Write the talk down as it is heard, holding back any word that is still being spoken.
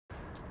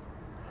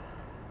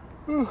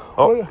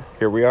Oh,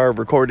 here we are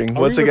recording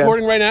once Are we again.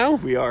 recording right now?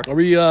 We are. Are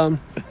we,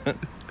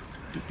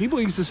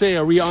 people used to say,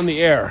 are we on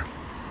the air?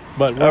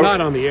 But we're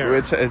not on the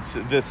air.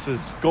 This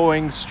is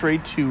going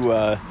straight to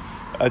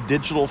a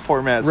digital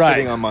format Right.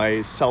 sitting on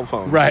my cell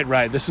phone.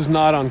 Right. This is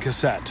not on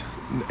cassette.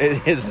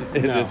 It is.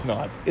 It No. is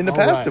not. In the All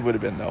past, right. it would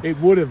have been though. It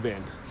would have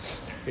been.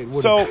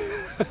 So,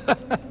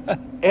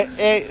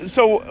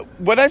 so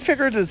what I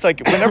figured is like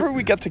whenever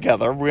we get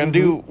together, we're gonna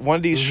do one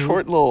of these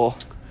short little.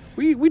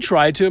 We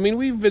tried to. I mean,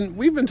 we've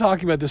been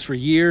talking about this for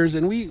years,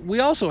 and we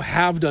also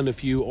have done a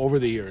few over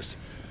the years,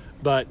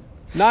 but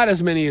not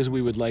as many as we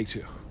would like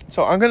to.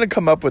 So I'm gonna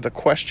come up with a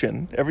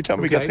question every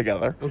time we get Okay.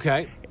 together.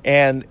 Okay.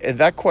 And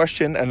that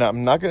question, and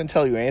I'm not going to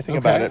tell you anything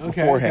about it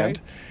beforehand,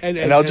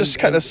 and I'll just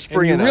kind of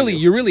spring it on you.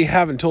 You really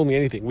haven't told me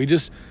anything. We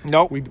just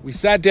Nope. We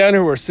sat down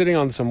here. We're sitting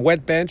on some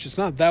wet bench. It's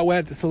not that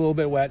wet. It's a little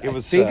bit wet. I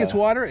think it's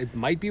water. It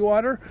might be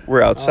water.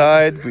 We're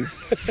outside. We've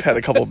had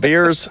a couple of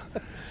beers.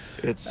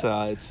 It's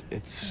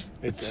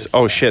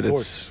oh shit!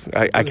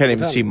 I can't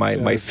even see my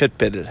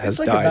Fitbit. It has It's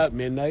like died. about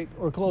midnight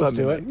or close about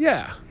to it.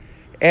 Yeah.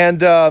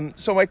 And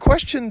so my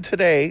question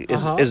today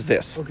is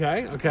this.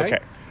 Okay.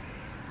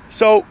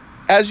 So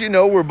as you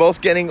know, we're both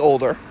getting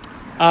older.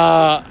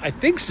 I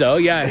think so.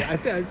 Yeah.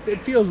 It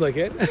feels like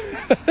it.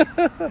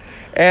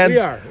 And We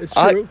are. It's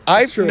true.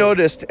 I've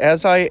noticed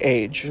as I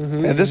age,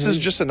 and this is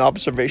just an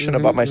observation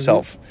about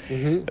myself,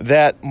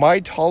 that my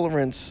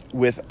tolerance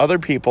with other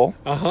people,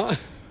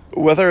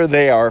 whether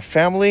they are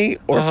family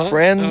or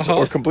friends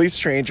or complete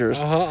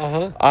strangers,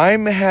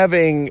 I'm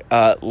having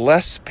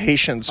less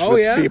patience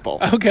with people.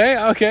 Okay.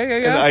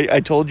 Yeah. And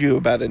I told you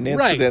about an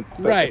incident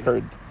that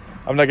occurred.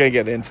 I'm not going to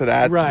get into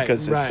that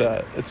because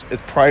it's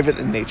private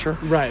in nature.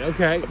 Right.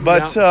 Okay.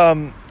 But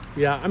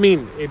yeah. I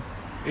mean,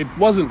 it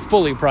wasn't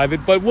fully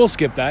private, but we'll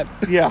skip that.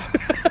 yeah.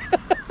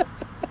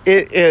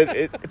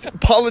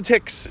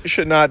 Politics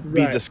should not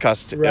be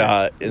discussed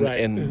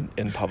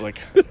in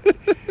public.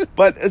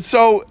 But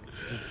so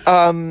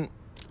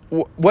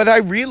what I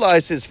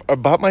realize is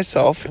about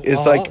myself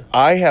is like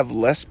I have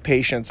less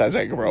patience as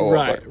I grow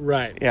older.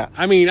 Right. Yeah.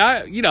 I mean,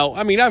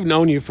 I've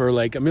known you for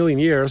like a million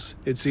years,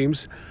 it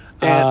seems.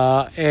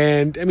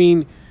 And I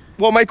mean,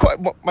 well, my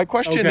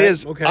question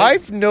is,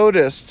 I've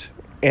noticed,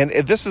 and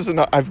this is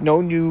I've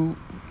known you,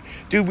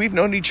 dude. We've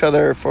known each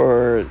other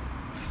for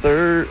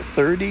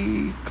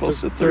 30,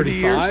 close to 30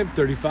 years,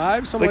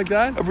 35, something like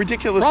that. A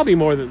ridiculous, probably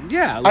more than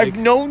I've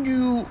known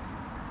you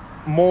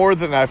more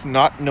than I've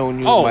not known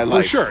you in my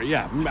life. For sure,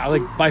 yeah,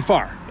 like by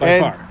far.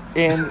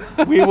 And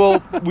we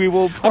will.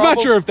 I'm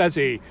not sure if that's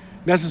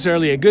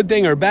necessarily a good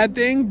thing or a bad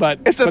thing,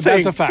 but that's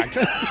a fact.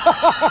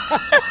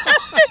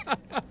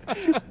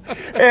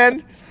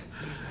 And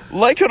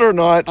like it or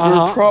not,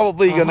 we're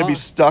probably going to be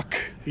stuck.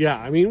 Yeah,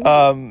 I mean,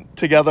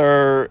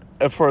 together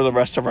for the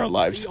rest of our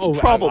lives. Oh,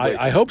 probably.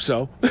 I hope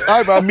so.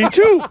 Me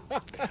too.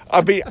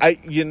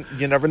 You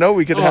never know.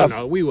 We could have.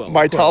 No, we will.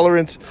 My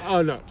tolerance.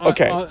 Oh no.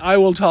 Okay. I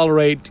will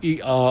tolerate.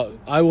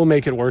 I will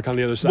make it work on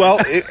the other side. Well,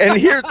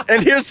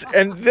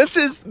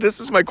 this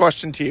is my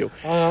question to you.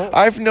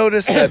 I've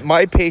noticed that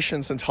my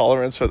patience and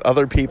tolerance with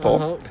other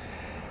people,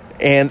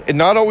 and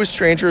not always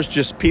strangers,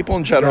 just people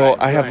in general,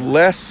 I have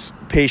less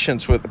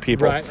patience with the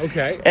people. Right.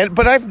 Okay.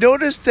 But I've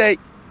noticed that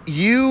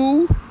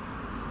you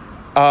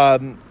are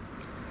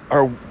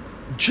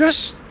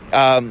just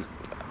how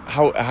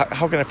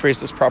can I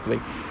phrase this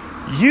properly?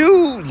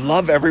 You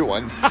love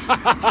everyone.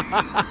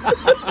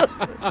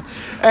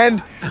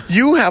 And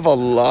you have a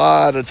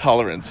lot of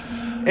tolerance.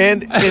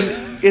 And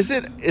is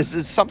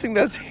it something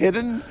that's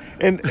hidden?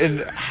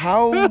 And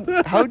how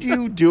do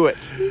you do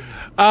it?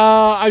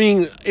 I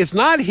mean, it's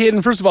not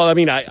hidden. First of all, I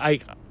mean, I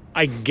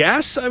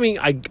guess. I mean,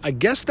 I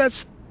guess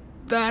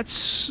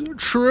that's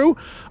true.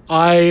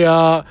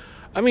 I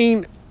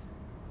mean,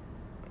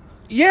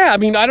 yeah. I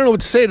mean, I don't know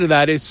what to say to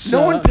that. It's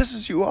no one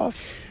pisses you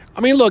off.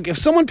 I mean, look, if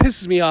someone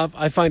pisses me off,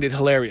 I find it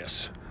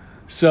hilarious.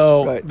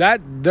 So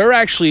that they're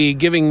actually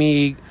giving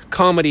me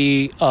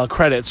comedy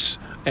credits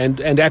and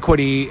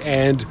equity,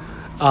 and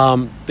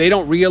they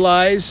don't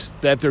realize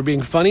that they're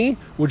being funny,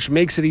 which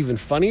makes it even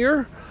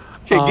funnier.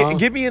 Okay,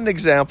 give me an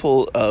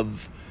example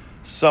of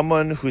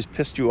someone who's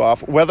pissed you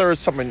off, whether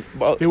it's someone...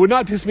 Well, they would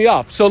not piss me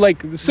off. So,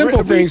 like,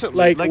 simple things,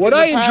 like what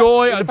I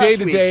enjoy on day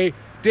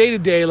to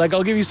day, like,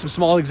 I'll give you some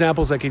small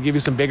examples. I could give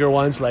you some bigger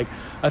ones. Like,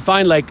 I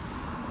find, like,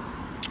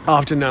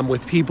 often I'm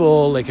with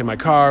people, like, in my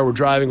car, we're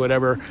driving,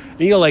 whatever,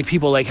 and, like,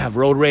 people, like, have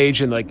road rage,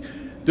 and, like,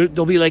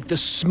 there'll be, like, the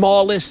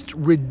smallest,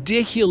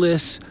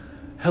 ridiculous,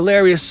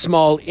 hilarious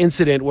small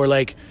incident where,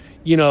 like,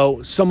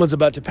 someone's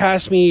about to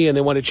pass me and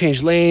they want to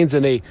change lanes,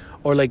 and they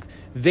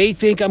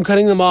think I'm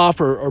cutting them off,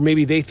 or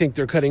maybe they think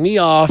they're cutting me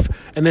off,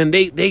 and then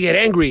they get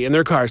angry in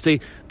their cars. They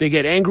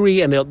get angry,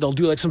 and they'll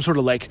do like some sort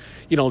of like,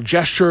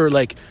 gesture,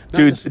 like,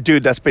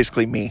 dude, that's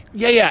basically me.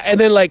 Yeah. And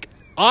then like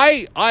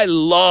I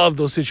love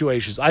those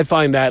situations. I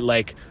find that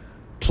like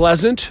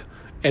pleasant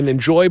and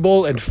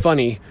enjoyable and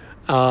funny.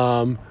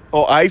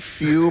 I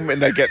fume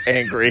and I get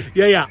angry.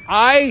 Yeah.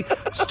 I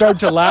start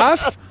to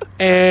laugh,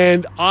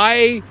 and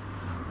I'm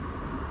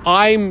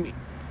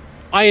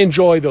I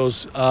enjoy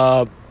those.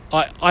 I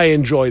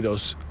enjoy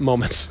those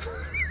moments.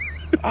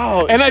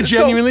 Oh, and I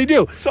genuinely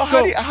do. So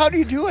how do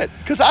you do it?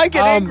 Because I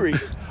get angry.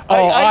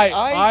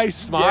 I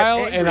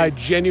smile and I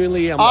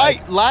genuinely am.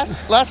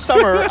 Last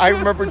summer I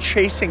remember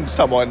chasing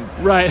someone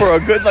right. for a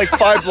good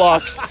 5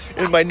 blocks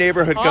in my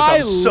neighborhood because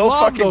I'm so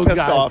fucking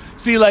pissed off.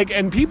 See,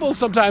 and people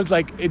sometimes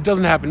it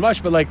doesn't happen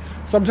much, but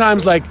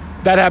sometimes that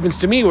happens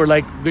to me where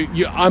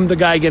I'm the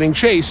guy getting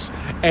chased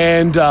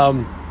and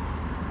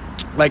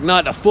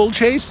not a full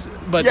chase.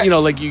 But you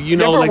ever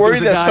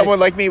worried that someone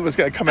like me was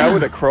going to come out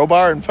with a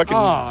crowbar and fucking? Oh,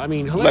 I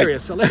mean,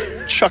 hilarious!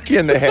 Chuck you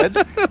in the head.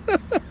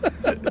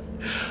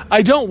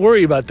 I don't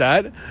worry about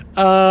that.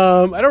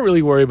 I don't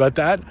really worry about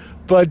that.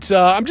 But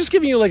I'm just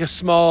giving you a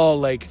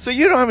small So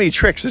you don't have any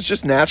tricks. It's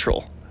just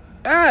natural.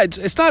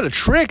 It's not a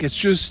trick. It's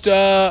just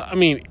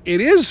it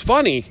is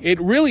funny. It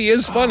really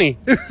is funny.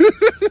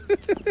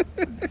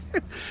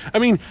 I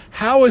mean,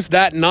 how is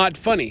that not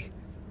funny?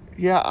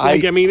 Yeah,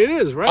 it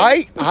is,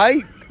 right?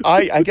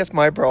 I guess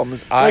my problem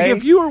is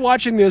if you were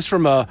watching this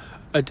from a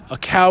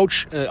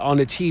couch on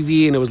a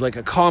TV and it was a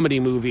comedy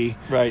movie,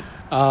 right?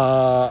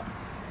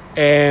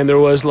 And there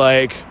was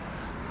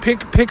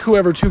pick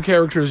whoever 2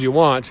 characters you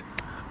want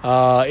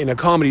in a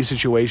comedy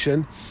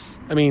situation.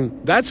 I mean,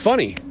 that's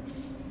funny.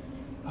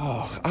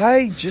 Oh,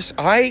 I guess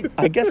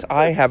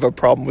I have a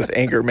problem with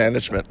anger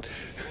management.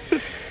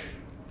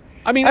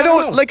 I mean, I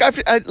don't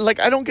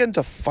I don't get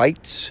into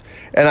fights,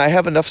 and I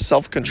have enough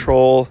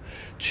self-control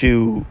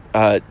to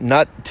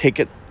not take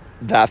it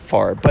that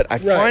far. But I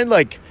find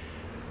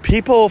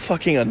people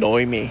fucking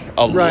annoy me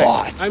a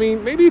lot. I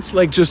mean, maybe it's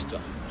just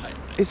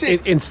is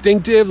it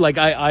instinctive.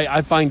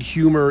 I find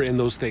humor in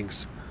those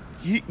things.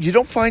 You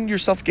don't find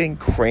yourself getting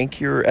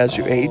crankier as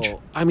you age?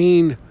 I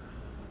mean,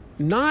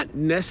 not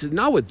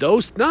with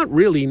those. Not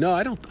really. No,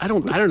 I don't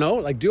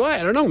know. Do I?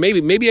 I don't know.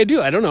 Maybe I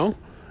do. I don't know.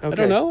 Okay. I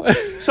don't know.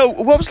 So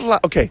what was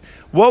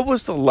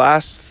the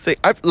last thing?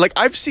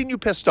 I've seen you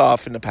pissed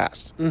off in the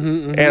past,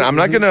 and I'm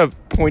not going to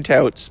point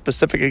out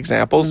specific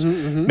examples.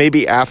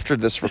 Maybe after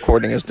this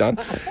recording is done,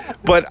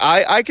 but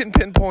I can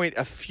pinpoint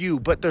a few.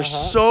 But there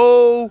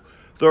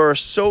are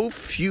so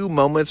few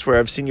moments where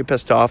I've seen you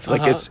pissed off.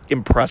 It's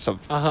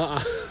impressive.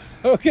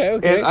 Okay.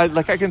 And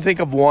I can think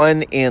of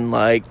one in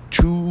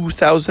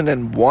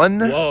 2001.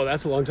 Whoa,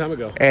 that's a long time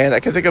ago. And I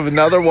can think of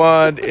another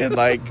one in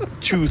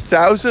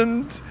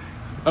 2000.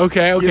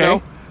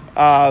 Okay.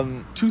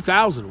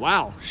 2000.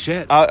 Wow.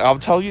 Shit. I'll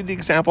tell you the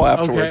example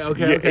afterwards.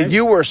 Okay.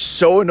 You were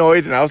so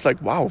annoyed, and I was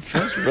like, "Wow,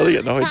 Phil's really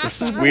annoyed.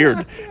 This is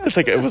weird."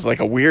 It was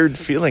a weird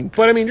feeling.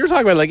 But I mean, you're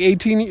talking about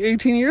 18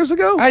 years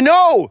ago. I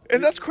know,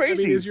 and that's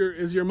crazy. I mean,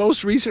 is your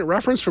most recent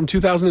reference from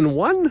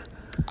 2001?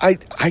 I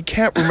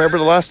can't remember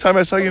the last time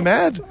I saw you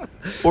mad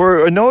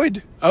or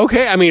annoyed.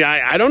 Okay. I mean,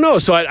 I don't know.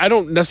 So I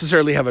don't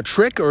necessarily have a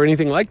trick or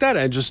anything like that.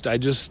 I just.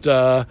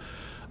 So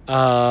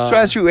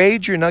as you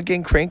age, you're not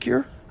getting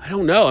crankier? I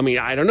don't know. I mean,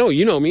 I don't know.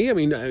 You know me. I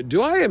mean,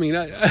 do I? I mean,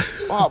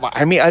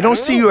 I don't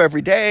see you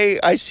every day.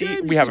 I see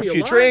we have a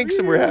few drinks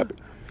and we're happy.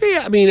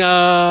 Yeah. I mean,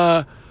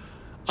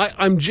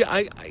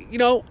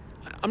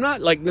 I'm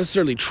not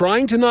necessarily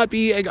trying to not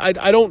be.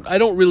 I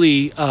don't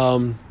really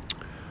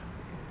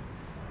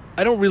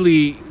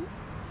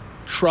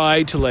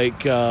try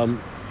to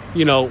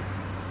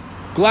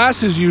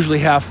glass is usually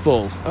half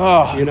full.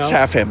 Oh, it's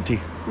half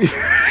empty.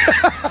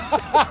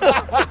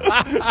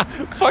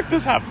 Fuck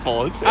this half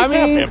full. It's half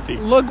empty.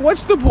 Look,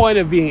 what's the point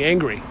of being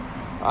angry?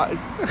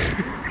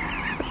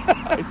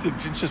 To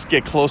just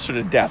get closer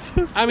to death.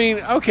 I mean,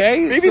 okay.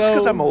 Maybe it's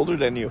because I'm older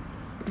than you.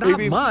 Not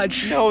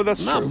much. No,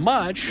 that's not true.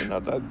 Much. You're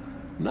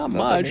not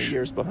much. That many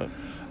years behind.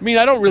 I mean,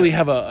 I don't really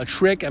have a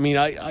trick. I mean,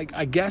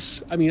 I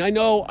guess. I mean, I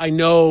know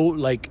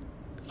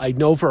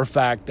for a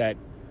fact that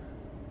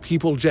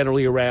people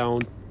generally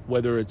around,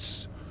 whether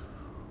it's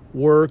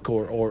work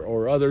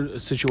or other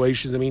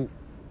situations, I mean,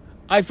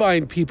 I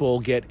find people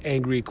get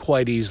angry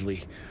quite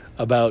easily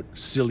about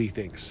silly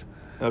things.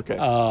 Okay.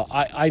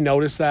 I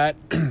notice that.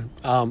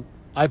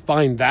 I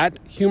find that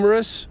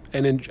humorous,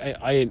 and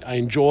I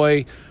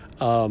enjoy,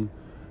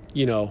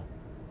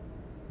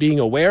 being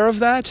aware of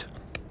that.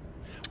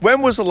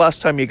 When was the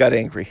last time you got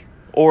angry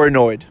or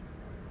annoyed?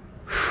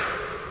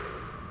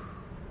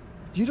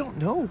 You don't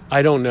know.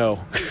 I don't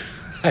know.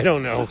 I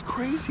don't know. That's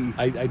crazy.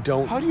 I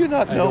don't. How do you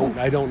not know?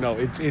 I don't know.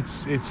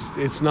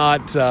 It's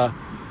not.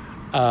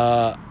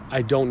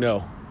 I don't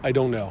know. I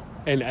don't know.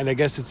 And I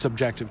guess it's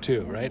subjective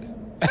too, right?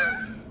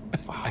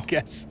 I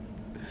guess.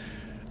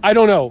 I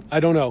don't know.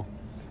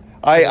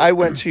 I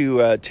went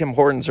to Tim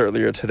Hortons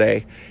earlier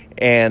today,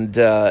 and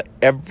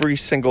every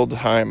single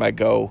time I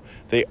go,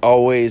 they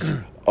always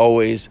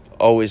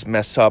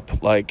mess up.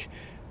 I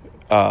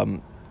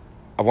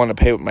want to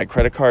pay with my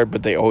credit card,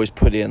 but they always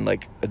put in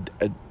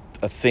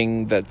a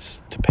thing that's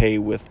to pay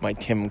with my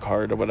Tim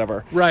card or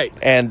whatever. Right.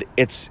 And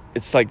it's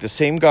like the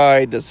same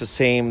guy does the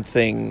same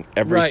thing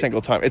every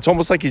single time. It's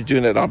almost like he's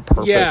doing it on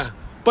purpose. Yeah.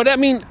 But I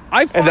mean,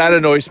 and that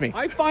annoys me.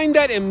 I find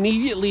that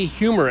immediately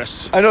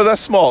humorous. I know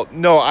that's small.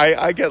 No,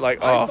 I get oh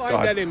God. I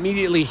find that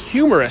immediately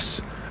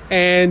humorous,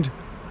 and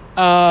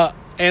I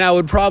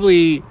would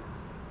probably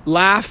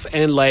laugh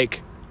and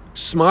like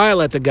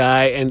smile at the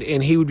guy,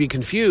 and he would be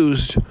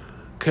confused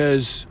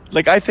because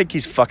like I think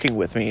he's fucking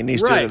with me and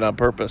he's doing it on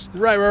purpose.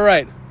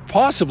 Right.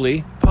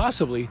 Possibly,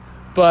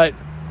 but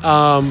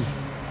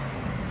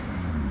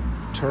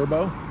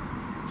turbo,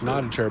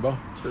 not a turbo.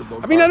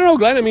 I mean, I don't know,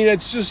 Glenn. I mean,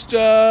 it's just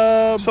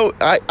so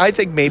I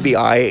think maybe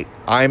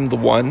I'm the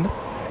one,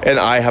 and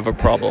I have a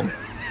problem.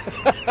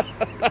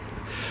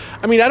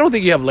 I mean, I don't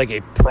think you have like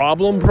a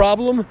problem,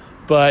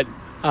 but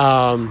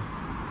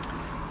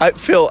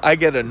I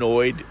get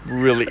annoyed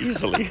really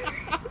easily.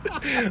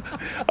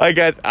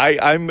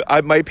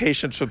 My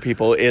patience with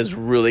people is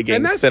really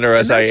getting thinner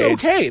as I age.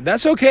 Okay.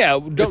 That's okay.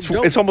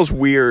 It's almost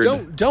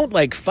weird. Don't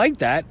like fight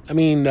that. I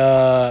mean,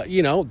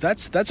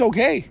 that's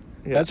okay.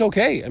 Yeah. That's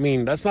okay. I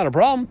mean, that's not a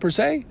problem per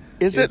se.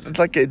 It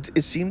like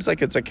it seems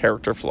like it's a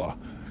character flaw?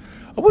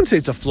 I wouldn't say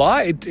it's a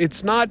flaw.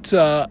 It's not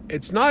a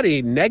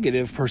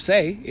negative per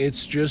se.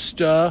 It's just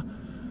that's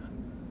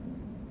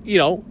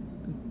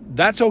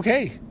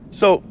okay.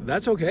 So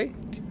that's okay.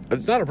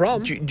 It's not a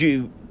problem.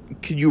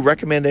 Can you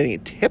recommend any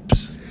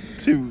tips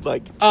to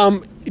like?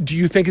 Do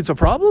you think it's a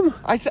problem?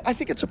 I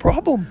think it's a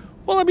problem.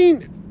 Well, I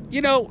mean,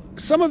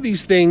 some of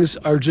these things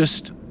are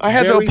just. I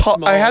had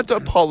to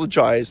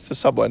apologize to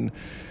someone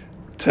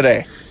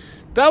today.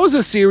 That was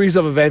a series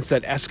of events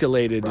that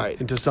escalated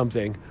into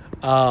something.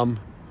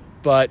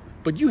 But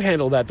you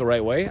handled that the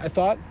right way, I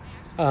thought.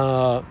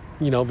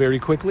 Very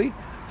quickly.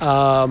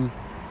 Try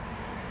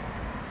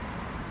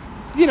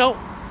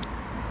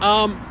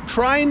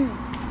and.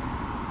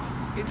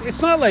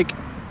 It's not like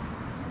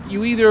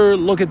you either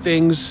look at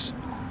things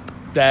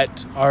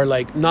that are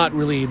like not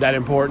really that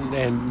important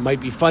and might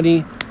be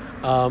funny.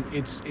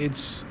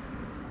 It's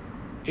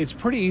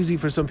pretty easy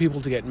for some people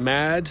to get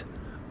mad.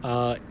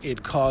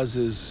 It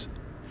causes.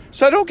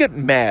 So I don't get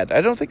mad.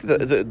 I don't think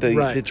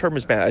the term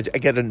is mad. I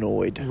get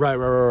annoyed.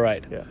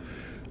 Right. Yeah.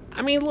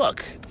 I mean,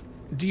 look.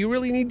 Do you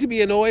really need to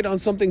be annoyed on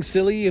something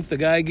silly if the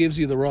guy gives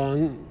you the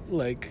wrong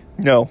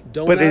no,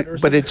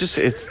 donut but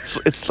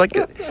it's like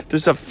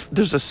there's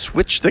a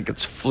switch that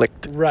gets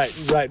flicked.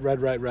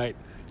 Right.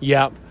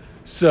 Yeah.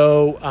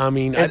 So I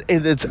mean,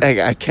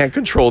 I can't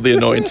control the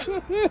annoyance.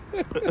 I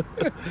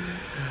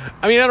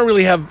mean, I don't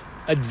really have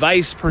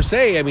advice per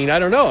se. I mean, I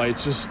don't know.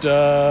 It's just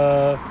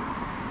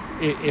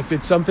if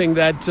it's something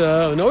that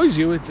annoys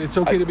you, it's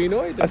okay to be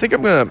annoyed. I think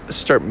I'm gonna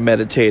start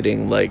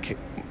meditating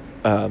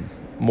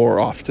more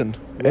often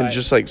and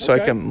just I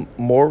can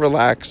more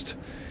relaxed.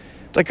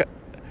 Like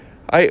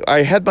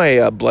I had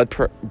my blood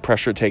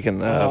pressure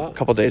taken a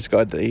couple of days ago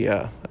at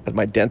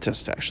my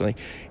dentist actually,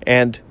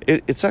 and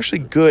it's actually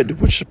good,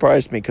 which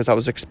surprised me because I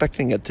was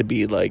expecting it to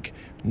be like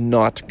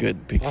not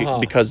good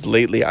because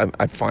lately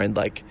I find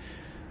like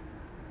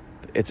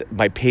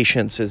my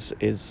patience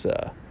is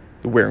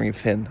wearing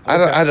thin.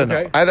 I don't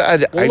know. I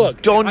don't know. I know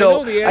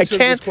the answer I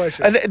can't. To this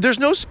question. There's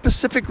no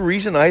specific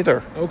reason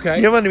either. Okay,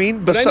 you know what I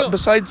mean.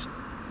 Besides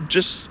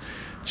just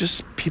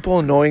people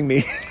annoying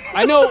me.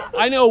 I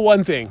know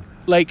one thing.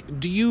 Like,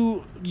 do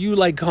you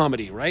like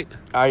comedy, right?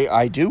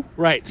 I do.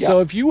 Right. Yeah.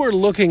 So if you were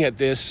looking at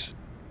this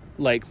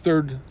like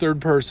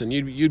third person,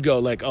 you'd go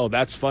like, "Oh,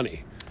 that's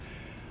funny."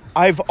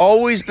 I've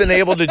always been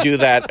able to do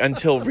that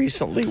until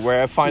recently,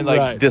 where I find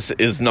like this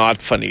is not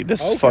funny.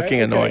 This is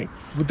fucking annoying.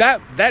 But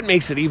that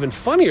makes it even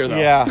funnier, though.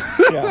 Yeah.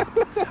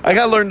 I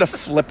gotta learn to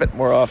flip it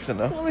more often,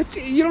 though. Well,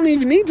 you don't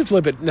even need to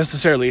flip it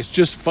necessarily. It's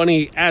just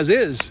funny as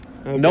is.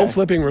 Okay. No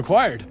flipping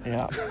required.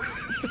 Yeah.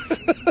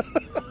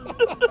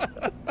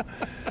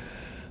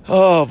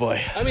 Oh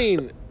boy. I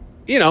mean,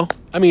 I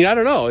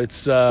don't know. It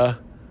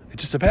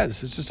just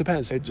depends. It just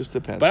depends.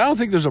 But I don't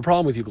think there's a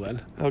problem with you,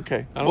 Glenn.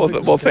 Okay.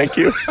 Well, thank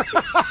you.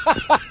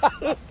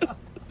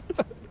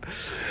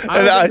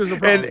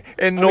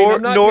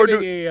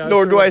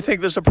 Nor do I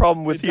think there's a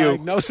problem with you.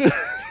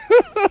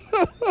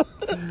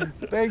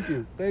 Thank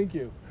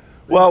you.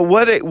 Well,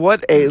 what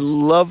a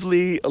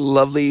lovely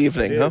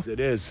evening, huh? It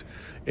is.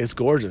 It's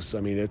gorgeous. I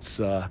mean, it's...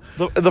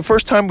 The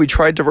first time we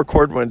tried to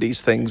record one of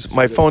these things,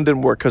 my phone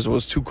didn't work because it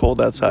was too cold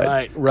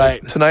outside.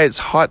 Right. But tonight it's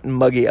hot and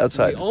muggy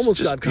outside. We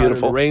almost got caught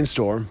in a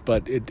rainstorm,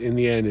 but in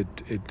the end,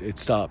 it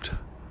stopped.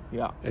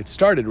 Yeah. It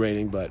started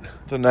raining, but...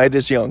 The night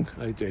is young.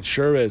 It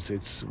sure is.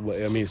 It's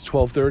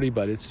 12:30,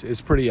 but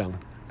it's pretty young.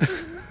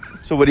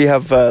 So what do you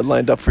have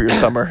lined up for your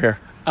summer here?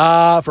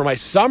 For my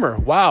summer?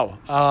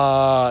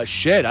 Wow.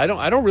 Shit. I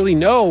don't really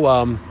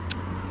know.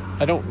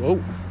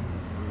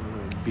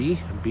 B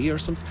or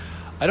something.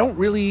 I don't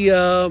really.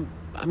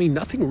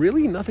 Nothing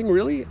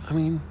really. I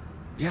mean,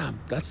 yeah.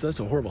 That's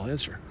a horrible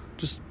answer.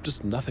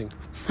 Just nothing.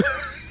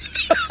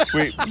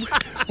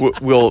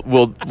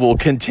 We'll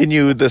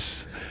continue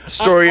this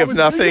story of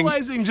nothing.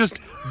 Visualizing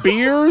just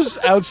beers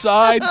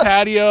outside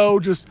patio.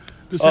 Just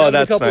having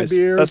a couple of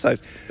beers. That's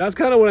nice. That's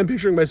kind of what I'm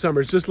picturing my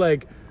summer. It's just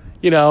like,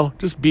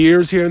 just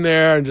beers here and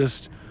there and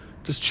just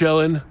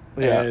chilling.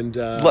 And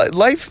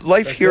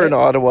life here in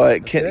Ottawa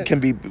can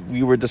be.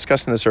 We were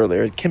discussing this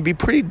earlier. It can be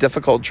pretty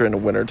difficult during the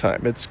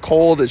wintertime. It's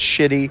cold. It's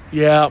shitty.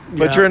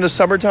 But during the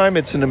summertime,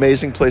 it's an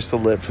amazing place to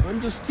live.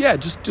 I'm just I'm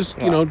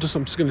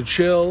just gonna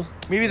chill.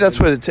 Maybe that's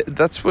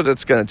what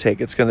it's gonna take.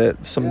 It's gonna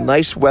some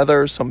nice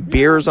weather, some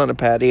beers on a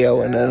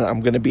patio, and then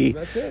I'm gonna be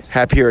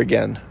happier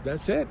again.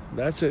 That's it.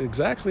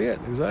 Exactly it.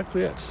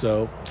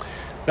 So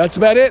that's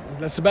about it.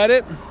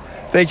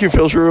 Thank you,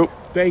 Phil Giroux.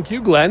 Thank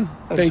you, Glenn.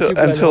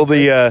 Until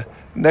the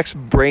next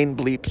brain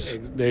bleeps.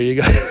 There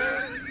you go.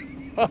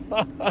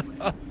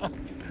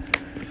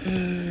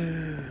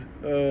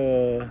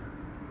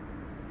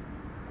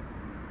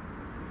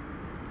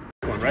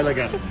 Right, like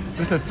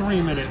just a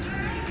 3-minute.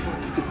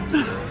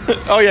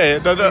 Oh yeah.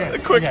 No,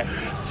 quick. Okay.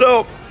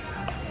 So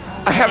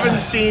I haven't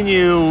seen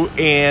you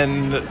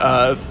in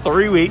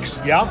 3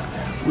 weeks. Yeah.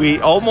 We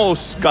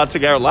almost got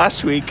together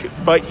last week,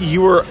 but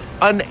you were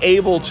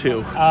unable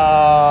to.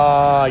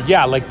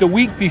 Like the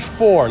week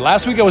before.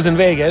 Last week I was in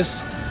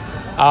Vegas.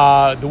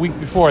 The week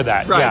before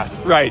that. Right. Yeah.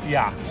 Right.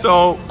 Yeah.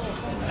 So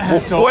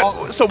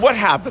what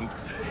happened?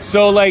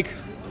 So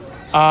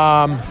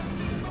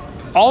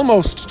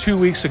almost 2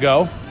 weeks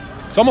ago.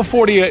 So I'm a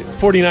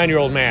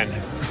 49-year-old man.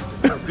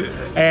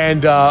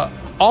 And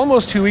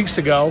almost 2 weeks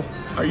ago.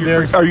 Are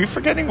you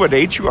forgetting what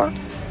age you are?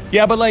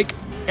 Yeah, but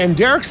and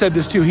Derek said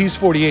this too. He's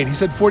 48. He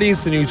said 48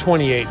 is the new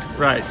 28.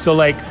 Right. So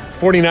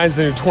 49 is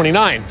the new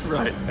 29.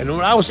 Right. And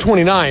when I was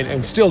 29,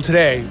 and still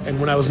today,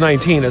 and when I was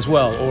 19 as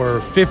well, or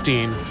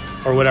 15,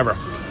 or whatever,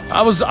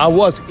 was a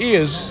hardcore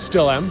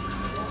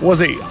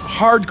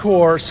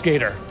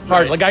skater.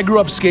 Right. I grew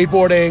up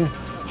skateboarding,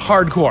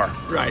 hardcore.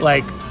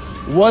 Right.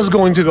 Was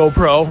going to go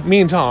pro,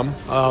 me and Tom,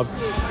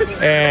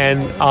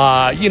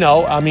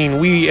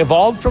 we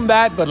evolved from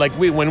that. But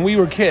when we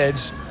were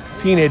kids,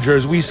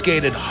 teenagers, we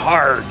skated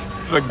hard.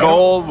 The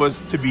goal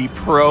was to be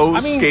pro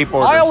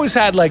skateboarders. I always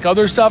had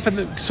other stuff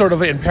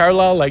in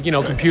parallel,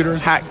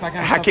 computers,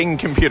 hacking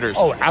computers.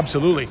 Oh,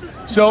 absolutely.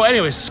 So,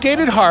 anyways,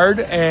 skated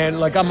hard,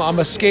 and I'm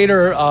a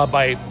skater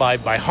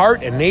by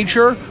heart and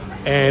nature,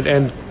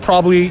 and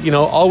probably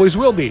always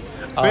will be.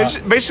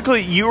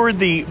 Basically, you were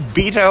the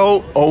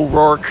Beto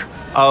O'Rourke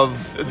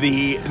of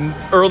the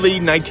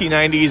early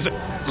 1990s,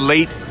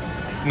 late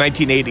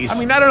 1980s.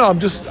 I don't know.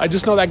 I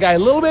just know that guy a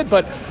little bit,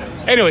 but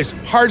anyways,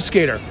 hard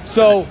skater.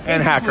 So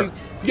and hacker.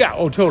 Yeah.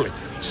 Oh, totally.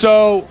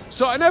 So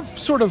and I've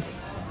sort of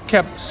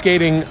kept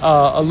skating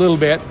a little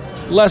bit,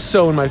 less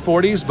so in my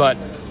 40s, but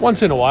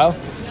once in a while.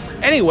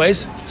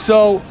 Anyways,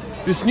 so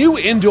this new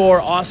indoor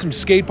awesome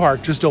skate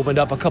park just opened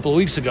up a couple of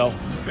weeks ago.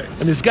 Okay.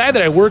 And this guy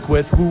that I work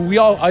with, who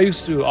I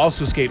used to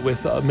also skate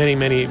with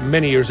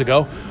many years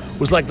ago,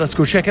 was like, let's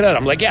go check it out.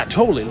 I'm like, yeah,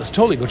 totally. Let's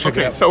totally go check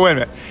it out. So wait a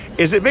minute.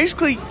 Is it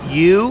basically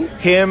you,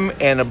 him,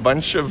 and a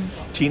bunch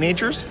of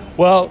teenagers?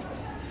 Well,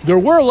 there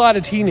were a lot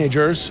of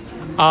teenagers,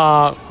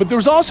 but there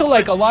was also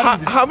a lot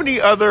of... How many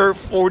other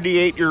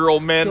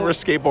 48-year-old men were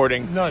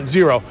skateboarding? None.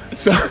 Zero.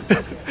 So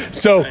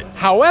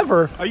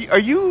however... Are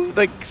you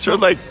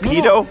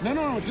pedo?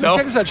 No.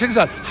 Check this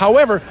out.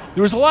 However,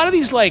 there was a lot of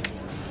these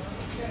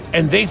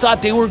and they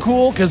thought they were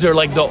cool because they're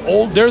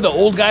the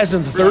old guys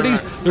in the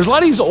 30s. Right. There's a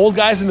lot of these old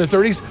guys in the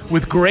 30s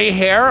with gray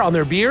hair on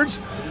their beards,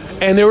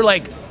 and they were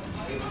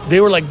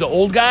the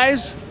old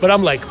guys, but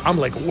I'm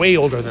way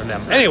older than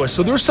them. Anyway,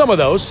 so there's some of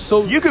those.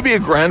 So you could be a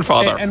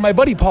grandfather. And my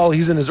buddy Paul,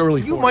 he's in his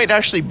early 40s. You might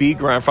actually be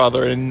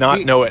grandfather and not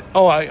know it.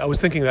 Oh, I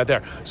was thinking that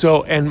there.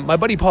 So, and my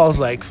buddy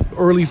Paul's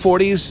early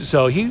 40s,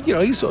 so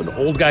he's an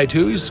old guy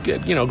too. He's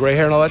gray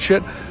hair and all that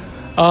shit.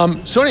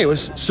 So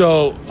anyways,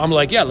 so I'm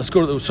like, yeah, let's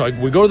go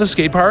we go to the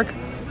skate park,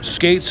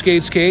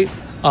 skate.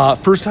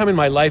 First time in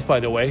my life, by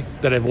the way,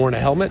 that I've worn a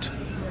helmet.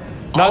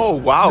 Oh,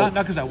 wow. Not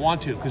because I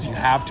want to, because you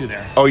have to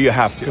there. Oh, you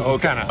have to. Because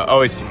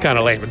it's kind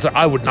of lame.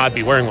 I would not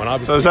be wearing one,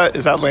 obviously. So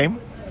is that lame?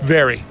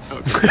 Very.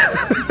 Okay.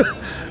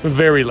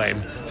 Very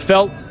lame.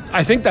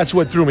 I think that's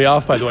what threw me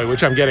off, by the way,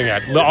 which I'm getting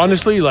at.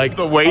 Honestly,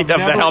 the weight of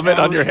the helmet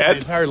on your head? My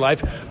entire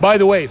life. By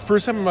the way,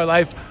 first time in my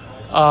life,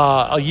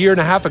 a year and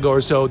a half ago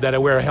or so, that I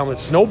wear a helmet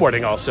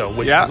snowboarding also,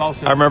 which is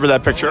also... I remember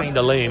that picture. Kind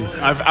of lame.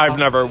 I've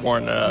never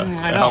worn a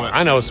helmet.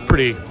 I know, it's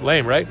pretty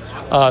lame, right?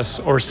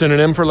 Or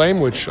synonym for lame,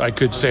 which I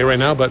could say right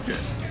now, but...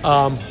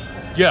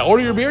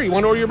 order your beer. You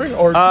want to order your beer?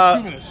 Or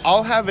 2 minutes?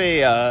 I'll have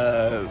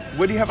a...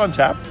 what do you have on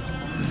tap?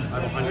 I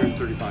have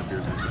 135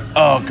 beers on tap.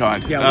 Oh,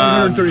 God. Yeah,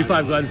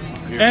 135, Glenn.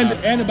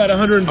 And about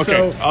 100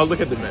 Okay, I'll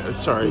look at the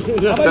minutes. Sorry. How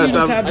about you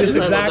just have this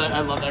exact... I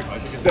love that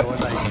question because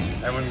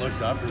everyone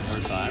looks up for the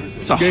first time.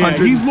 It's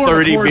 130 he's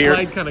more a Coors beer.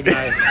 Light kind of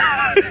guy.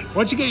 Why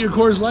don't you get your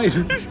Coors Light?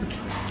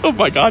 Oh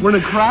my God! We're in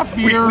a craft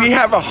beer. We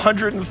have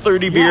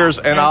 130 beers,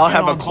 and I'll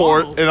have a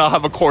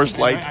Coors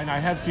Light. I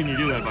have seen you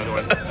do that, by the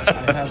way.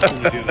 I have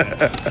seen you do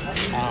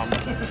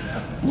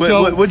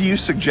that. What do you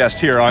suggest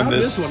here on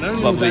this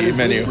lovely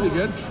menu? It's pretty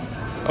good.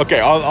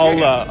 Okay,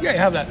 I'll you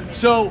have that.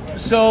 So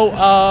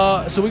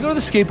we go to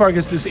the skate park.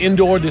 It's this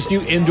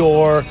new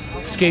indoor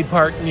skate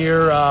park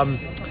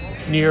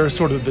near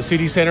sort of the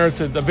city center. It's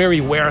a very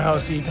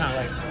warehousey kind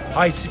of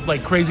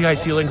crazy high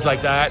ceilings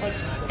like that,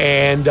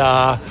 and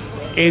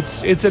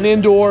It's an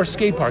indoor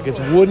skate park. It's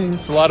wooden.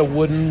 It's a lot of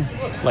wooden,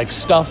 like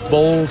stuffed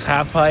bowls,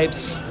 half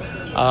pipes,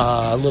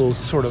 little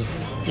sort of,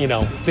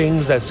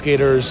 things that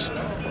skaters,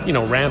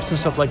 ramps and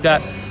stuff like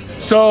that.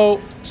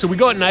 So we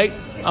go at night,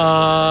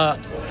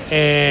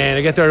 and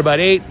I get there at about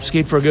 8,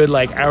 skate for a good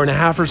hour and a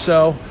half or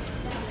so.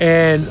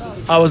 And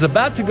I was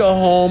about to go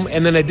home,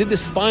 and then I did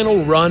this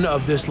final run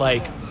of this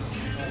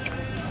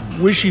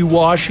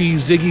wishy-washy,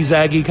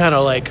 ziggy-zaggy kind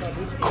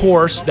of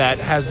course that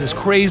has this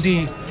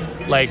crazy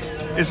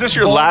Is this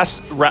your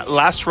last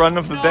run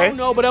of the day?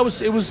 No, but it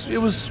was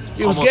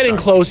getting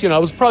close. I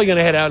was probably going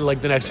to head out in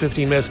the next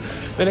 15 minutes.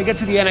 Then I get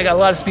to the end. I got a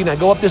lot of speed, and I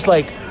go up this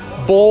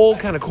bowl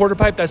kind of quarter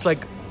pipe that's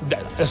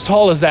as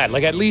tall as that,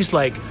 at least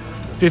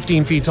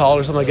 15 feet tall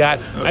or something like that.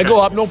 Okay. I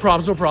go up, no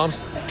problems.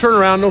 Turn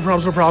around, no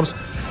problems.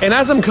 And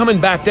as I'm coming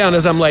back down,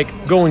 as I'm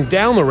going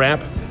down the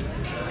ramp,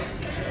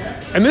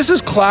 and this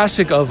is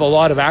classic of a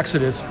lot of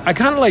accidents, I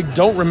kind of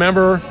don't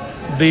remember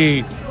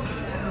the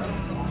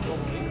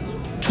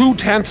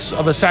 0.2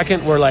 of a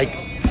second where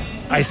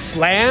I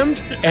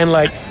slammed and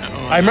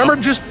I remember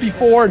just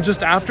before and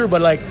just after,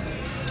 but I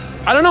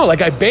don't know,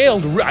 I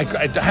bailed.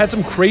 I had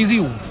some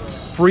crazy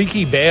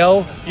freaky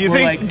bail. Do you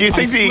think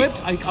I slipped,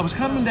 I was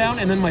coming down,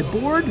 and then my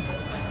board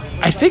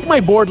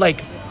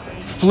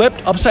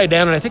flipped upside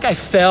down, and I think I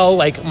fell,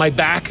 my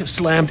back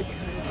slammed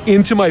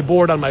into my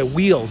board on my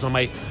wheels, on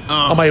my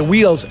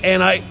wheels,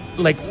 and I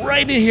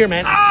right in here,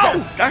 man.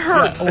 Ow! That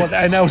hurt.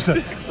 Yeah, and that was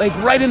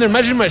right in there,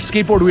 measuring my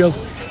skateboard wheels,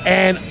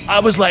 and I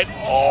was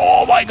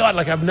oh my god,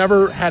 I've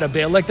never had a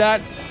bail like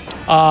that.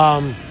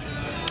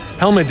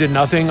 Helmet did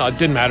nothing. It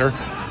didn't matter.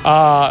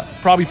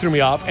 Probably threw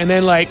me off, and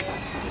then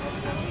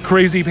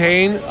crazy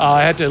pain.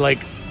 I had to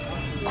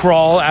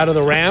crawl out of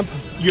the ramp.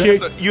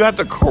 You had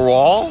to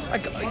crawl?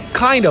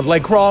 Kind of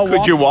crawl.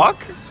 Could you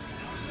walk?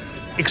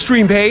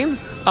 Extreme pain,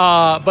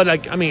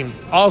 but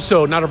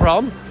also not a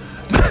problem.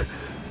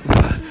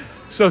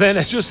 So then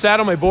I just sat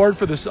on my board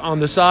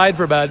on the side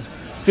for about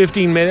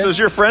 15 minutes. So is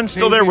your friend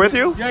still there with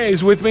you? Yeah,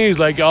 he's with me.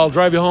 He's I'll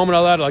drive you home and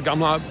all that. I'm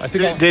not. I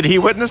think. Did he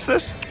witness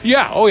this?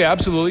 Yeah. Oh yeah,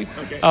 absolutely.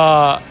 Okay.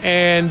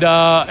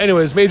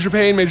 Anyways, major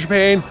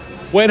pain.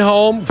 Went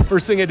home.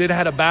 First thing I did,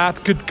 had a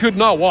bath. Could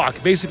not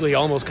walk. Basically,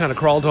 almost kind of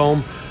crawled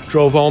home.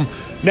 Drove home.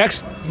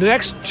 The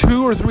next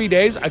 2 or 3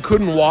 days, I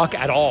couldn't walk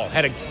at all.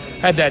 Had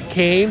that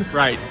cane.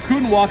 Right.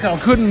 Couldn't walk at all.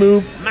 Couldn't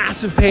move.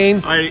 Massive pain.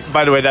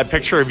 By the way, that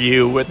picture of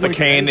you with the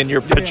cane in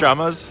your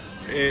pajamas,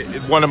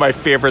 one of my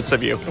favorites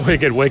of you.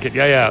 Wicked.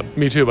 Yeah.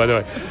 Me too, by the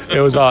way.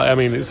 It was,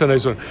 it's a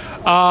nice one.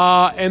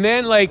 And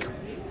then,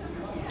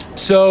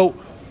 so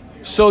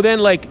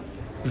then,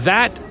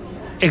 that,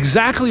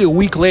 exactly a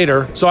week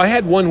later, so I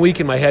had 1 week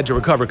in my head to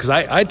recover, because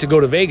I had to go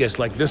to Vegas,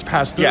 this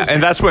past Thursday. Yeah,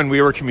 and that's when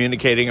we were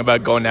communicating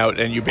about going out,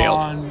 and you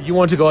bailed. You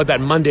want to go out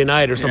that Monday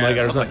night or something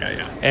like that.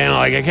 Yeah. And,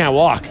 I can't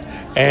walk.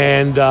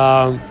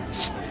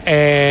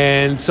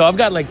 And so I've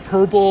got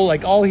purple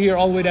all here,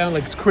 all the way down,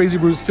 it's crazy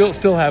bruise.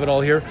 Still have it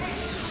all here.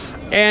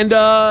 And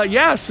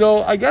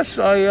so I guess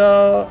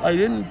I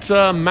didn't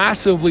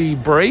massively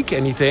break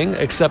anything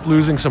except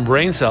losing some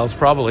brain cells,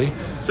 probably.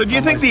 So do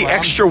you think the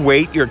extra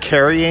weight you're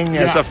carrying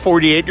as a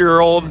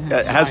 48-year-old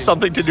has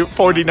something to do?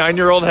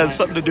 49-year-old has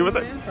something to do with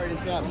it?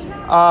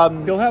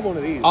 He'll have one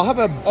of these. I'll have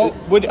a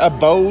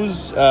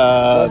Bose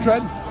lug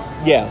tread.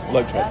 Yeah,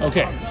 lug tread.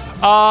 Okay.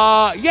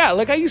 I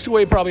used to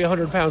weigh probably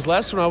 100 pounds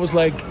less when I was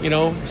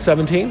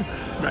 17.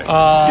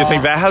 Right. You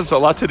think that has a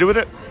lot to do with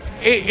it?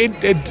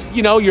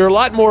 You're a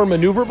lot more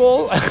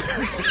maneuverable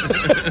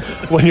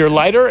when you're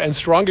lighter, and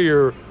stronger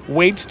your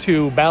weight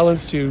to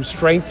balance to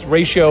strength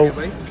ratio.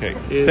 Okay.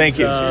 Thank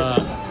you.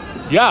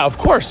 Yeah, of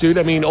course, dude.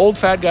 Old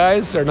fat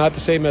guys are not the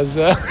same as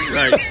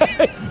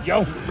right.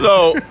 Yo.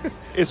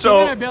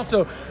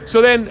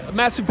 So then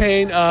massive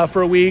pain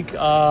for a week.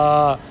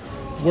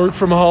 Worked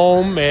from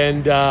home,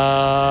 and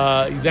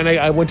then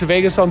I went to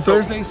Vegas on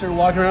Thursday, started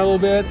walking around a little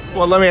bit.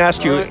 Well, let me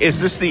ask you,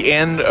 is this the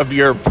end of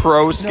your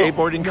pro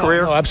skateboarding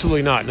career? No,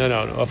 absolutely not. No,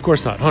 of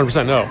course not.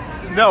 100% no.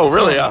 No,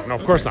 really? No,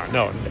 of course not.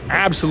 No,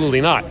 absolutely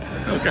not.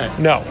 Okay.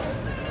 No,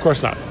 of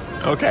course not.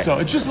 Okay. So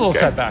it's just a little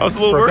setback. I was a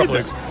little worried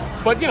there.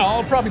 But,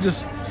 I'll probably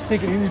just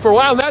take it easy for a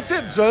while, and that's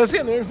it. So that's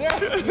it. There's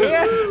that.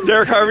 Yeah.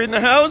 Derek Harvey in the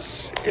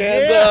house,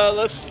 and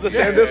let's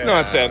end this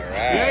nonsense.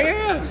 Right.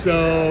 Yeah.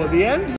 So the end.